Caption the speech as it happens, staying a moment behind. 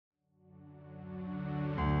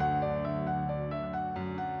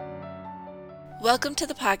Welcome to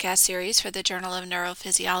the podcast series for the Journal of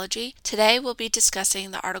Neurophysiology. Today we'll be discussing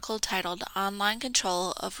the article titled Online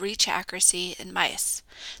Control of Reach Accuracy in Mice.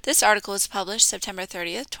 This article was published September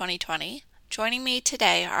 30th, 2020. Joining me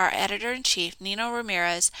today are Editor-in-Chief Nino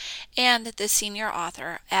Ramirez and the senior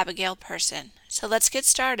author Abigail Person. So let's get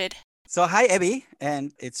started. So, hi, Abby,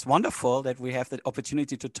 and it's wonderful that we have the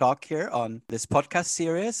opportunity to talk here on this podcast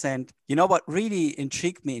series. And you know what really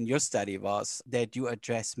intrigued me in your study was that you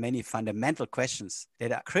address many fundamental questions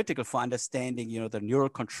that are critical for understanding, the neural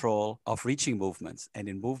control of reaching movements and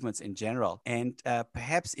in movements in general. And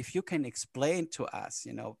perhaps if you can explain to us,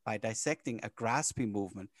 by dissecting a grasping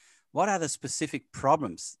movement, what are the specific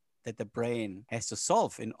problems that the brain has to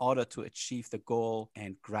solve in order to achieve the goal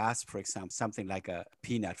and grasp, for example, something like a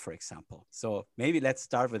peanut, for example. So maybe let's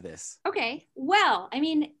start with this. Okay. Well,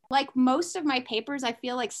 like most of my papers, I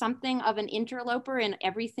feel like something of an interloper in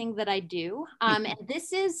everything that I do. And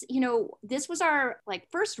this is, this was our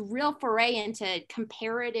first real foray into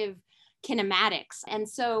comparative kinematics. And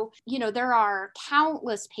so, there are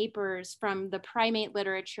countless papers from the primate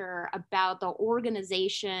literature about the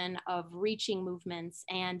organization of reaching movements.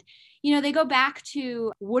 And, they go back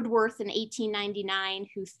to Woodworth in 1899,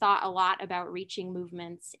 who thought a lot about reaching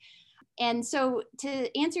movements. And so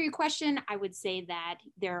to answer your question, I would say that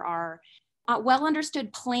there are well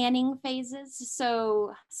understood planning phases.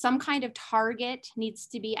 So some kind of target needs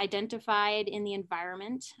to be identified in the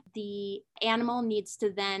environment. The animal needs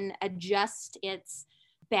to then adjust its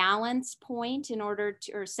balance point in order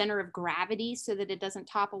to, or center of gravity, so that it doesn't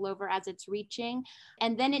topple over as it's reaching.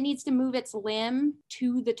 And then it needs to move its limb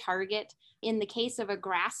to the target. In the case of a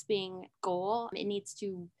grasping goal, it needs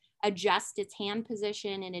to adjust its hand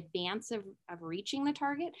position in advance of reaching the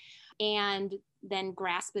target, and then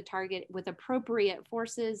grasp the target with appropriate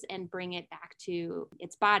forces and bring it back to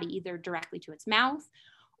its body, either directly to its mouth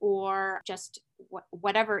or just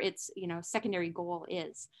whatever its secondary goal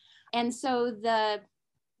is. And so the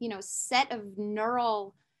set of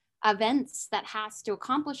neural events that has to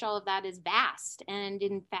accomplish all of that is vast. And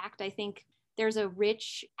in fact, I think there's a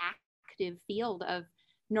rich active field of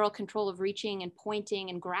neural control of reaching and pointing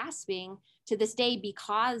and grasping to this day,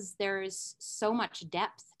 because there's so much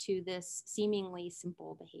depth to this seemingly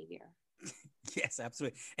simple behavior. Yes,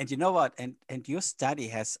 absolutely. And you know what? And your study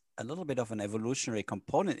has a little bit of an evolutionary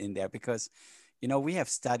component in there, because, we have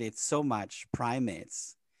studied so much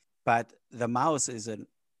primates, but the mouse is an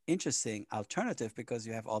interesting alternative because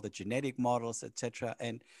you have all the genetic models, etc.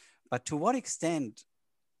 But to what extent,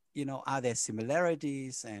 are there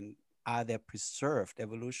similarities, and are there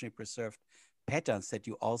evolutionary preserved patterns that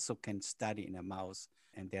you also can study in a mouse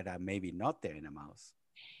and that are maybe not there in a mouse?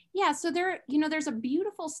 Yeah, so there's a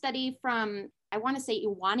beautiful study from, I want to say,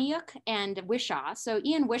 Iwaniuk and Wishaw. So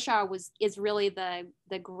Ian Wishaw is really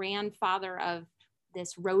the grandfather of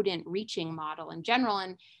this rodent reaching model in general,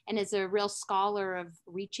 and is a real scholar of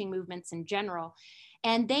reaching movements in general.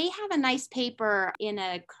 And they have a nice paper in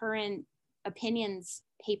a current opinions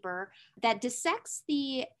paper that dissects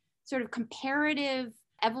the sort of comparative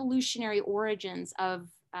evolutionary origins of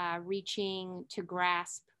reaching to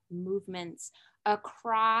grasp movements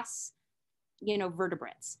across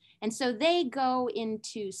vertebrates. And so they go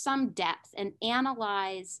into some depth and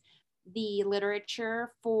analyze the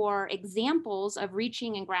literature for examples of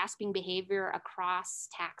reaching and grasping behavior across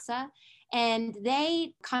taxa. And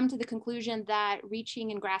they come to the conclusion that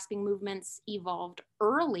reaching and grasping movements evolved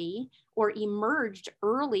early or emerged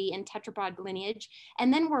early in tetrapod lineage,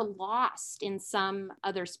 and then were lost in some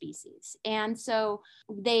other species. And so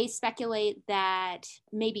they speculate that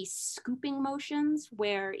maybe scooping motions,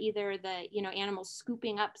 where either the animal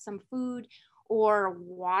scooping up some food or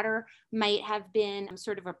water, might have been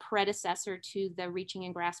sort of a predecessor to the reaching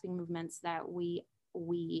and grasping movements that we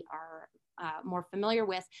are more familiar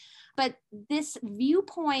with. But this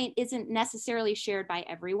viewpoint isn't necessarily shared by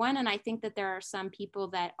everyone. And I think that there are some people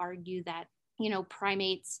that argue that,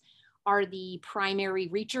 primates are the primary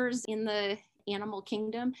reachers in the animal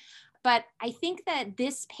kingdom. But I think that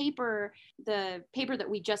this paper, the paper that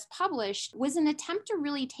we just published, was an attempt to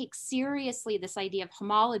really take seriously this idea of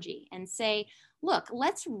homology and say, look,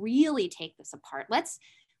 let's really take this apart.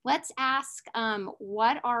 Let's ask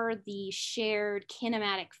what are the shared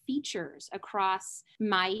kinematic features across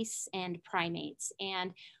mice and primates.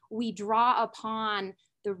 And we draw upon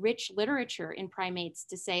the rich literature in primates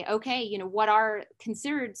to say, okay, what are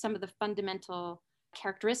considered some of the fundamental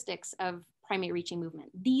characteristics of primate reaching movement?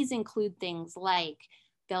 These include things like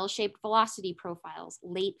bell-shaped velocity profiles,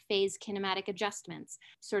 late phase kinematic adjustments,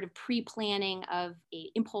 sort of pre-planning of a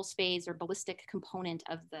impulse phase or ballistic component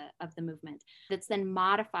of the movement that's then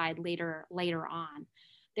modified later on.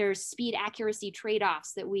 There's speed accuracy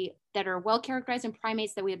trade-offs that are well characterized in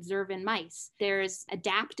primates that we observe in mice. There's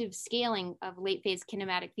adaptive scaling of late phase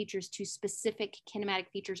kinematic features to specific kinematic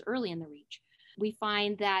features early in the reach. We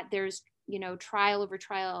find that there's, trial over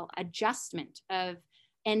trial adjustment of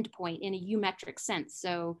endpoint in a eummetric sense.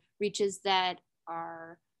 So reaches that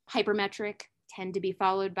are hypermetric tend to be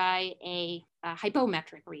followed by a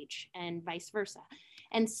hypometric reach and vice versa.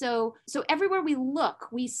 And so everywhere we look,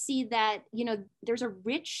 we see that, there's a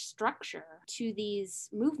rich structure to these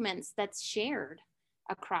movements that's shared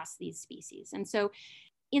across these species. And so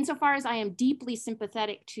insofar as I am deeply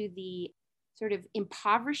sympathetic to the sort of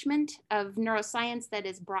impoverishment of neuroscience that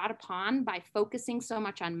is brought upon by focusing so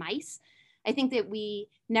much on mice, I think that we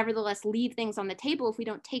nevertheless leave things on the table if we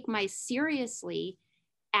don't take mice seriously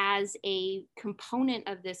as a component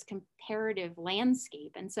of this comparative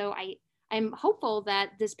landscape. And so I'm hopeful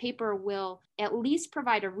that this paper will at least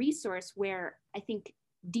provide a resource where I think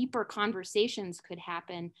deeper conversations could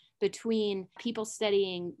happen between people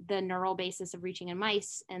studying the neural basis of reaching in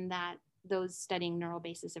mice and those studying neural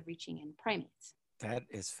basis of reaching in primates. That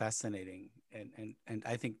is fascinating. And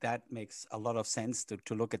I think that makes a lot of sense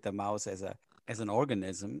to look at the mouse as an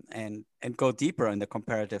organism and go deeper in the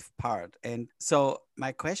comparative part. And so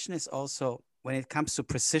my question is also, when it comes to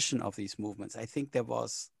precision of these movements, I think there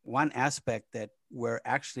was one aspect that where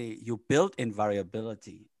actually you built in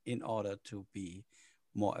variability in order to be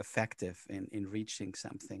more effective in reaching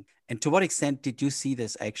something. And to what extent did you see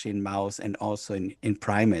this actually in mouse and also in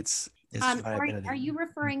primates? Are you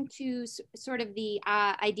referring to sort of the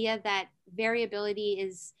idea that variability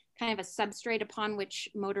is kind of a substrate upon which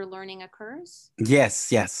motor learning occurs?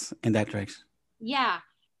 Yes, in that direction. Yeah.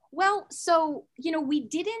 Well, so, we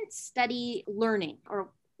didn't study learning, or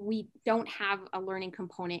we don't have a learning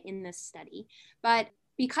component in this study, but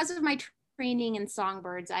because of my training in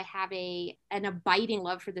songbirds, I have an abiding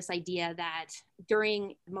love for this idea that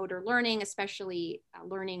during motor learning, especially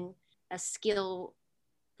learning a skill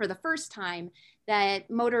for the first time, that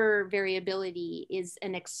motor variability is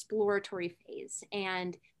an exploratory phase.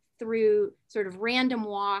 And through sort of random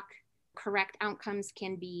walk, correct outcomes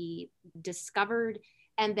can be discovered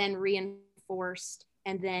and then reinforced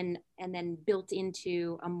and then built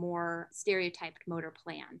into a more stereotyped motor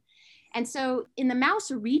plan. And so in the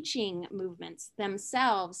mouse reaching movements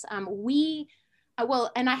themselves, and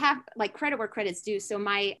I have like credit where credit's due. So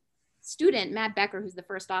my student, Matt Becker, who's the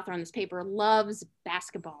first author on this paper, loves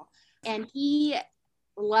basketball. And he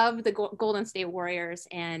loved the Golden State Warriors.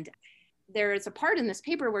 And there's a part in this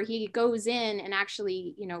paper where he goes in and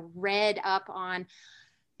actually, read up on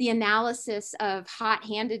the analysis of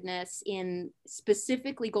hot-handedness in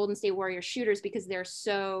specifically Golden State Warrior shooters because they're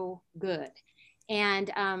so good.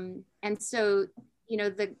 And so,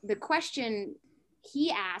 the question he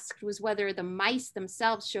asked was whether the mice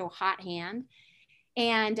themselves show hot hand.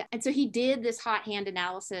 And so he did this hot hand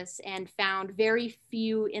analysis and found very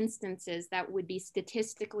few instances that would be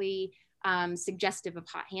statistically suggestive of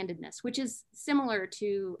hot-handedness, which is similar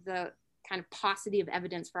to the kind of paucity of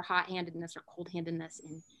evidence for hot-handedness or cold-handedness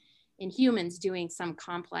in humans doing some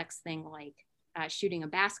complex thing like shooting a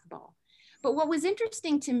basketball. But what was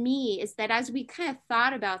interesting to me is that as we kind of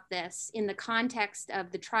thought about this in the context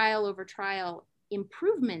of the trial over trial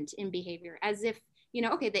improvement in behavior, as if,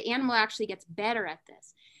 okay, the animal actually gets better at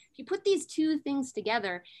this. If you put these two things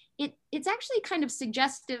together, it's actually kind of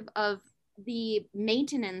suggestive of the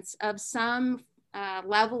maintenance of some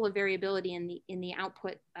level of variability in the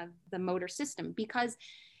output of the motor system, because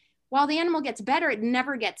while the animal gets better, it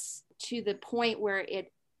never gets to the point where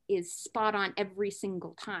it is spot on every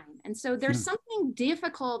single time. And so there's something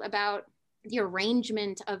difficult about the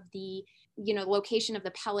arrangement of the, location of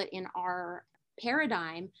the pellet in our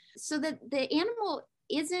paradigm so that the animal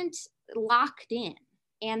isn't locked in.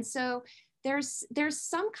 And so there's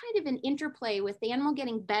some kind of an interplay with the animal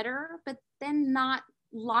getting better, but then not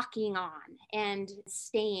locking on and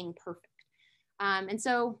staying perfect. And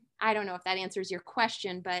so I don't know if that answers your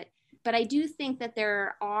question, but I do think that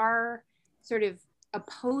there are sort of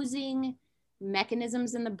opposing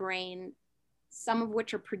mechanisms in the brain, some of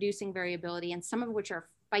which are producing variability and some of which are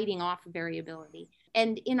fighting off variability.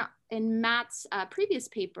 And in Matt's previous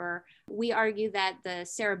paper, we argue that the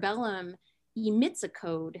cerebellum emits a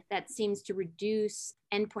code that seems to reduce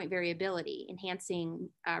endpoint variability, enhancing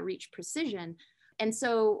reach precision. And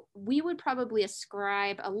so we would probably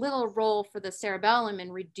ascribe a little role for the cerebellum in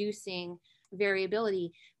reducing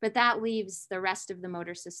variability, but that leaves the rest of the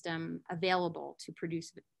motor system available to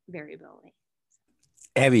produce variability.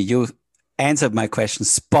 Abby, you answered my question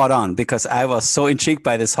spot on, because I was so intrigued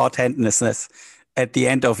by this hot-handedness at the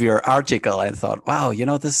end of your article and thought, wow,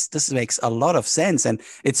 this makes a lot of sense. And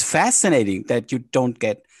it's fascinating that you don't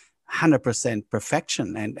get 100%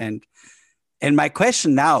 perfection. And my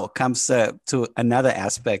question now comes to another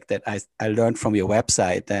aspect that I learned from your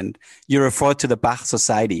website, and you refer to the Bach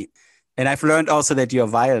Society. And I've learned also that you're a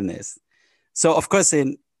violinist. So of course,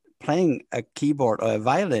 in playing a keyboard or a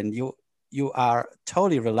violin, you are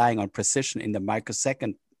totally relying on precision in the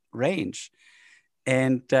microsecond range.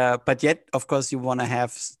 And but yet, of course, you want to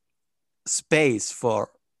have space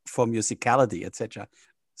for musicality, etc.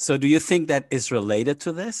 So do you think that is related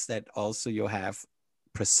to this, that also you have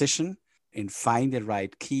precision in finding the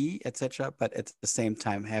right key, etc., but at the same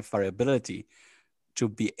time have variability to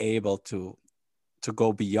be able to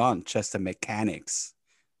go beyond just the mechanics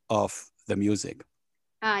of the music?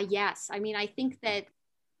 Yes. I mean, I think that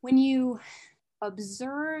when you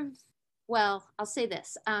observe, well, I'll say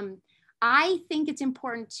this. I think it's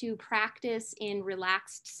important to practice in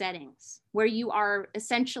relaxed settings where you are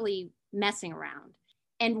essentially messing around.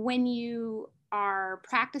 And when you are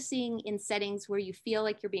practicing in settings where you feel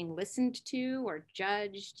like you're being listened to or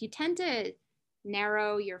judged, you tend to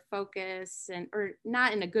narrow your focus, or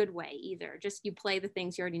not in a good way either. Just you play the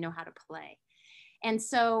things you already know how to play. And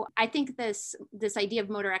so I think this idea of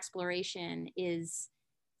motor exploration is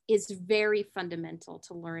very fundamental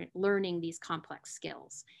to learning these complex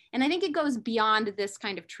skills. And I think it goes beyond this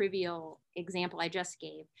kind of trivial example I just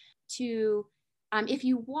gave to if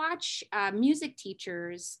you watch music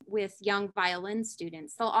teachers with young violin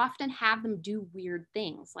students, they'll often have them do weird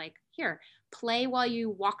things like, here, play while you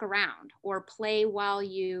walk around, or play while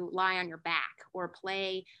you lie on your back, or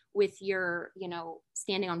play with your,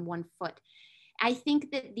 standing on one foot. I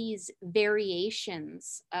think that these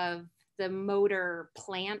variations of the motor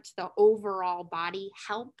plant, the overall body,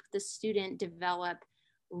 help the student develop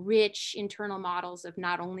rich internal models of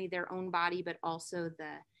not only their own body, but also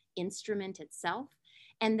the instrument itself.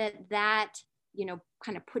 And that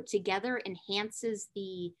kind of put together enhances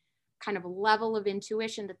the kind of level of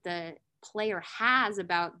intuition that the player has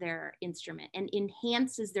about their instrument and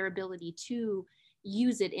enhances their ability to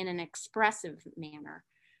use it in an expressive manner.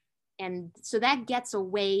 And so that gets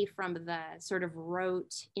away from the sort of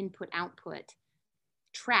rote input-output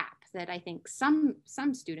trap that I think some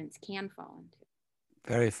students can fall into.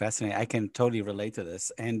 Very fascinating. I can totally relate to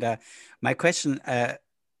this. And my question,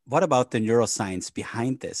 what about the neuroscience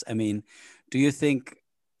behind this? I mean, do you think,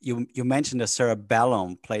 you mentioned the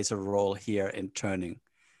cerebellum plays a role here in turning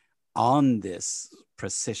on this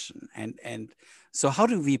precision. And so how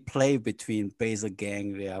do we play between basal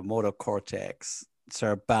ganglia, motor cortex,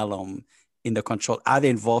 cerebellum in the control? Are they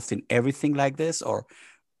involved in everything like this, or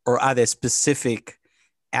are there specific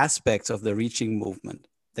aspects of the reaching movement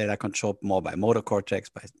that are controlled more by motor cortex,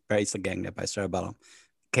 by basal ganglia, by cerebellum?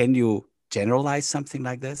 Can you generalize something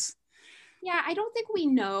like this? Yeah, I don't think we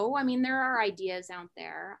know. I mean, there are ideas out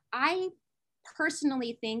there. I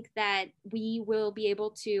personally think that we will be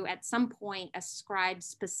able to, at some point, ascribe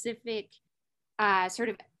specific sort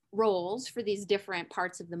of roles for these different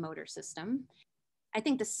parts of the motor system. I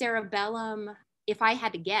think the cerebellum, if I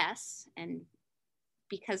had to guess, and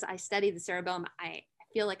because I study the cerebellum, I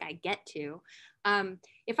feel like I get to,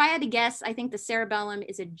 if I had to guess, I think the cerebellum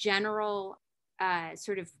is a general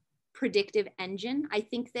sort of predictive engine. I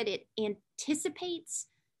think that it anticipates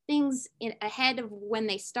things ahead of when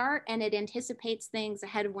they start, and it anticipates things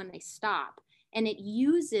ahead of when they stop. And it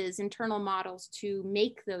uses internal models to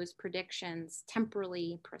make those predictions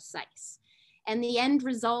temporally precise. And the end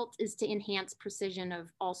result is to enhance precision of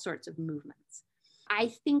all sorts of movements.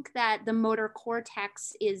 I think that the motor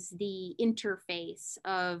cortex is the interface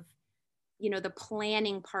of, the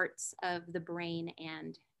planning parts of the brain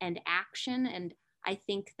and action. And I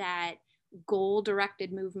think that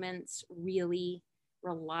goal-directed movements really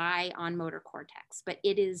rely on motor cortex, but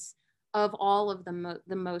it is of all of them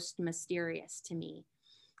the most mysterious to me.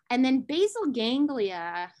 And then basal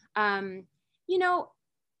ganglia, I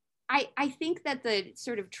think that the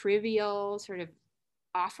sort of trivial sort of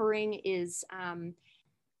offering is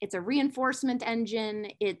it's a reinforcement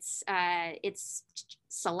engine. It's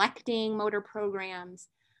selecting motor programs.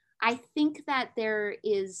 I think that there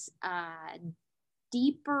is a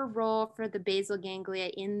deeper role for the basal ganglia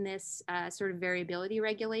in this sort of variability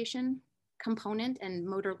regulation component and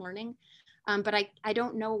motor learning, but I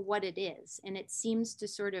don't know what it is. And it seems to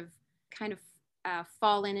sort of kind of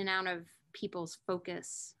fall in and out of people's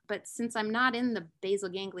focus. But since I'm not in the basal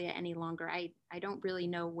ganglia any longer, I don't really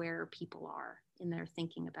know where people are in their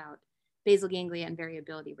thinking about basal ganglia and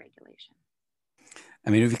variability regulation. I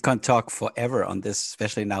mean, we can't talk forever on this,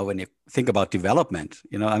 especially now when you think about development.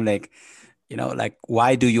 I'm like, like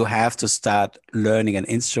why do you have to start learning an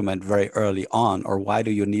instrument very early on, or why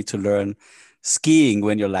do you need to learn skiing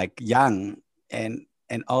when you're like young, and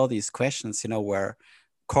all these questions, where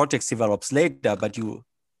cortex develops later, but you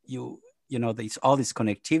these all these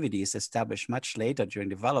connectivities established much later during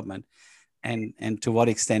development, and to what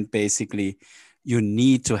extent basically you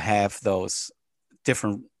need to have those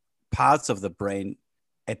different parts of the brain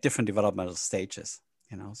at different developmental stages,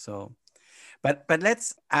 so but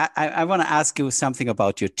I want to ask you something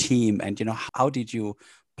about your team, and how did you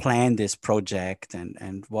plan this project,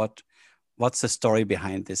 and what's the story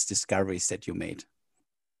behind these discoveries that you made?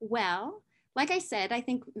 Well, like I said, I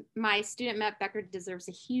think my student Matt Becker deserves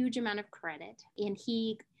a huge amount of credit, and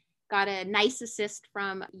he got a nice assist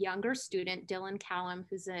from a younger student, Dylan Callum,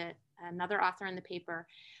 who's another author in the paper.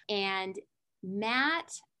 And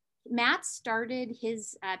Matt started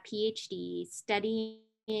his PhD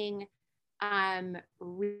studying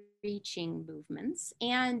reaching movements.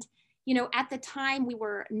 And, at the time we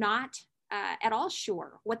were not at all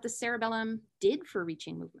sure what the cerebellum did for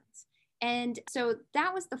reaching movements. And so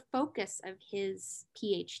that was the focus of his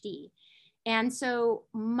PhD. And so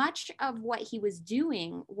much of what he was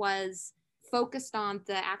doing was focused on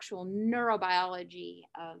the actual neurobiology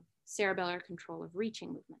of cerebellar control of reaching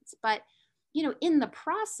movements. But, in the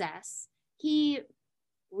process, he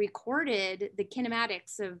recorded the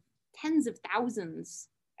kinematics of tens of thousands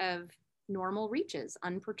of normal reaches,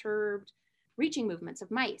 unperturbed reaching movements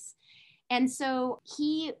of mice. And so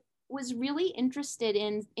he was really interested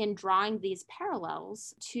in drawing these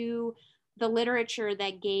parallels to the literature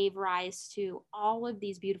that gave rise to all of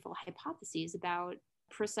these beautiful hypotheses about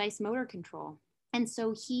precise motor control. And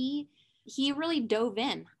so he really dove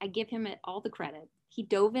in. I give him all the credit. He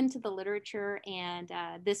dove into the literature, and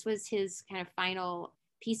this was his kind of final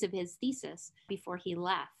piece of his thesis before he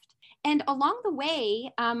left. And along the way,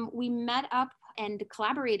 we met up and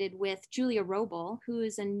collaborated with Julia Roble, who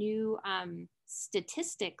is a new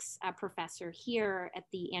statistics professor here at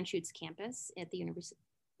the Anschutz campus at the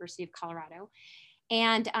University of Colorado.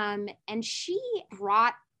 And she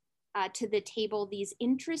brought to the table these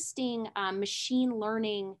interesting machine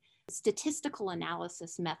learning statistical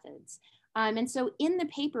analysis methods. And so in the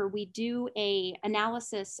paper, we do an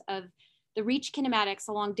analysis of the reach kinematics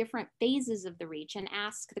along different phases of the reach and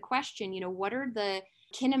ask the question, what are the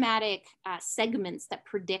kinematic segments that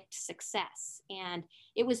predict success? And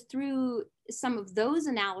it was through some of those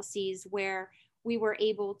analyses where we were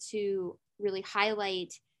able to really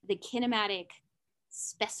highlight the kinematic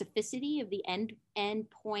specificity of the end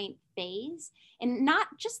point phase, and not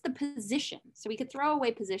just the position. So we could throw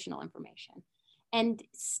away positional information and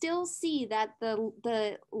still see that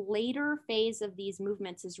the later phase of these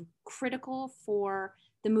movements is critical for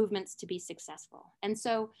the movements to be successful. And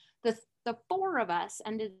so the four of us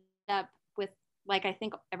ended up with, like I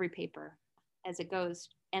think every paper as it goes,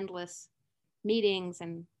 endless meetings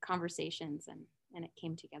and conversations, and it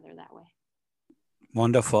came together that way.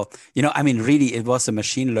 Wonderful. Really, it was the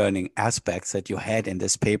machine learning aspects that you had in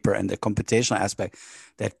this paper and the computational aspect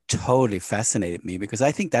that totally fascinated me, because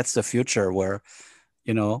I think that's the future where,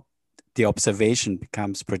 the observation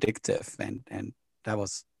becomes predictive, and that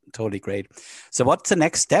was totally great. So what's the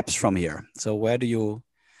next steps from here? So where do you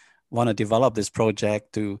want to develop this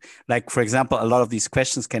project to, like, for example, a lot of these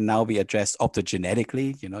questions can now be addressed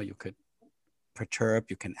optogenetically, you could perturb,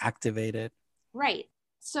 you can activate it. Right.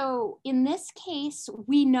 So in this case,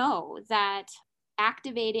 we know that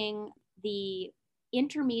activating the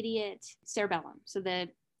intermediate cerebellum, so the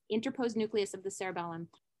interposed nucleus of the cerebellum,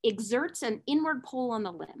 exerts an inward pull on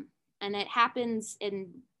the limb. And it happens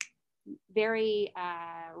in very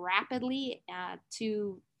rapidly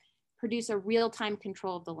to produce a real-time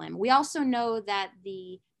control of the limb. We also know that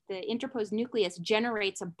the interposed nucleus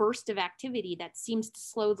generates a burst of activity that seems to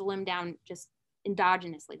slow the limb down just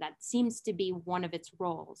endogenously. That seems to be one of its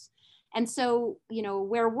roles. And so,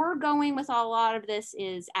 where we're going with a lot of this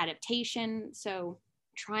is adaptation. So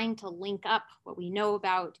trying to link up what we know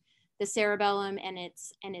about the cerebellum and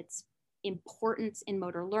its importance in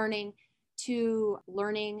motor learning to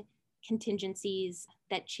learning contingencies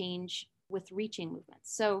that change with reaching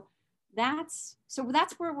movements. So that's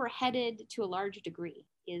where we're headed to a large degree,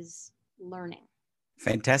 is learning.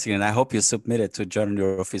 Fantastic. And I hope you submit it to Journal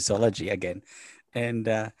Neurophysiology again. And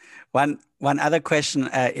one other question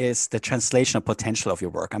is the translational potential of your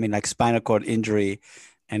work. Like spinal cord injury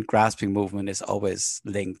and grasping movement is always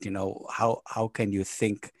linked. How can you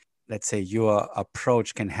think, let's say, your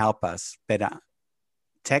approach can help us better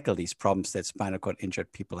tackle these problems that spinal cord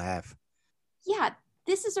injured people have? Yeah,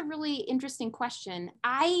 this is a really interesting question.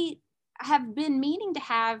 I have been meaning to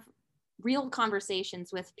have real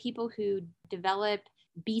conversations with people who develop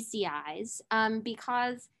BCIs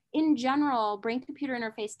because in general, brain-computer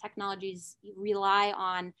interface technologies rely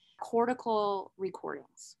on cortical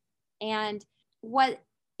recordings. And what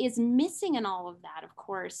is missing in all of that, of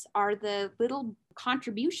course, are the little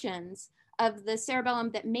contributions of the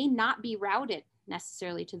cerebellum that may not be routed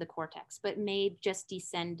necessarily to the cortex, but may just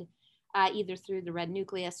descend either through the red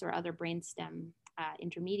nucleus or other brainstem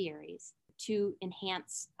intermediaries to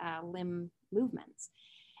enhance limb movements.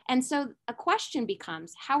 And so a question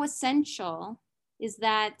becomes, how essential is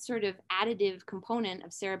that sort of additive component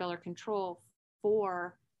of cerebellar control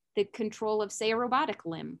for the control of, say, a robotic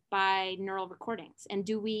limb by neural recordings? And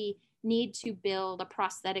do we need to build a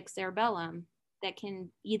prosthetic cerebellum that can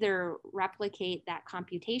either replicate that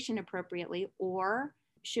computation appropriately, or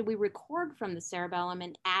should we record from the cerebellum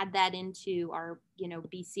and add that into our,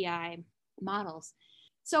 BCI models?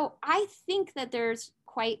 So I think that there's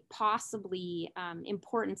quite possibly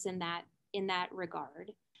importance in that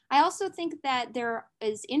regard. I also think that there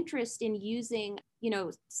is interest in using,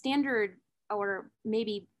 standard or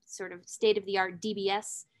maybe sort of state-of-the-art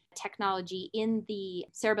DBS technology in the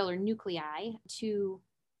cerebellar nuclei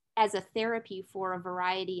as a therapy for a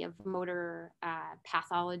variety of motor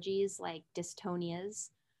pathologies like dystonias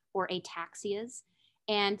or ataxias.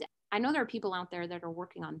 And I know there are people out there that are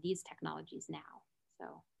working on these technologies now.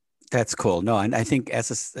 So that's cool. No, and I think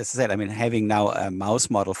as I said, having now a mouse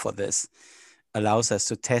model for this allows us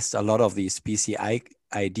to test a lot of these BCI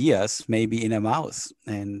ideas maybe in a mouse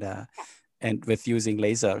and with using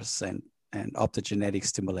lasers and optogenetic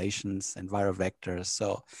stimulations and viral vectors.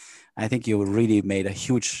 So I think you really made a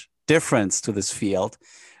huge difference to this field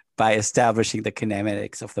by establishing the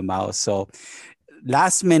kinematics of the mouse. So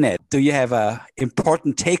last minute, do you have an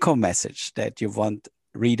important take-home message that you want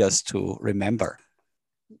readers to remember?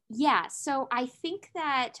 Yeah, so I think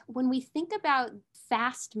that when we think about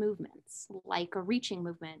fast movements, like a reaching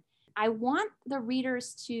movement, I want the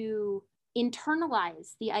readers to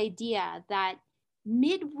internalize the idea that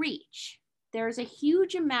mid-reach, there's a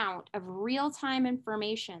huge amount of real-time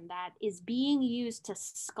information that is being used to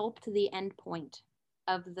sculpt the endpoint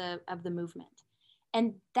of the movement.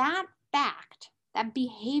 And that fact, that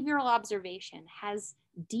behavioral observation has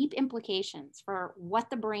deep implications for what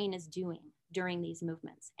the brain is doing during these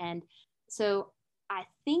movements. And so I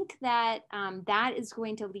think that that is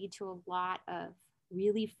going to lead to a lot of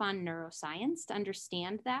really fun neuroscience to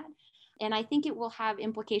understand that. And I think it will have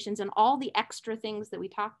implications in all the extra things that we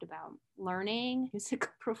talked about, learning,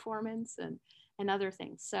 musical performance, and other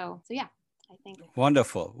things. So yeah, I think.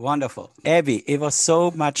 Wonderful. Abby, it was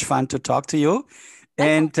so much fun to talk to you.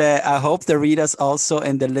 And I hope the readers also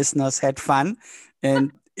and the listeners had fun.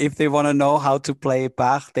 And if they want to know how to play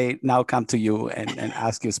Bach, they now come to you and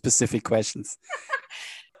ask you specific questions.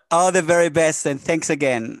 All the very best. And thanks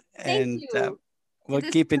again. Thank you. We'll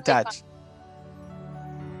keep in touch. Fun.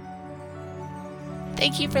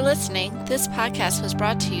 Thank you for listening. This podcast was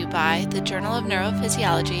brought to you by the Journal of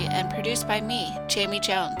Neurophysiology and produced by me, Jamie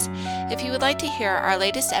Jones. If you would like to hear our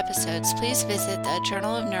latest episodes, please visit the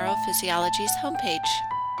Journal of Neurophysiology's homepage.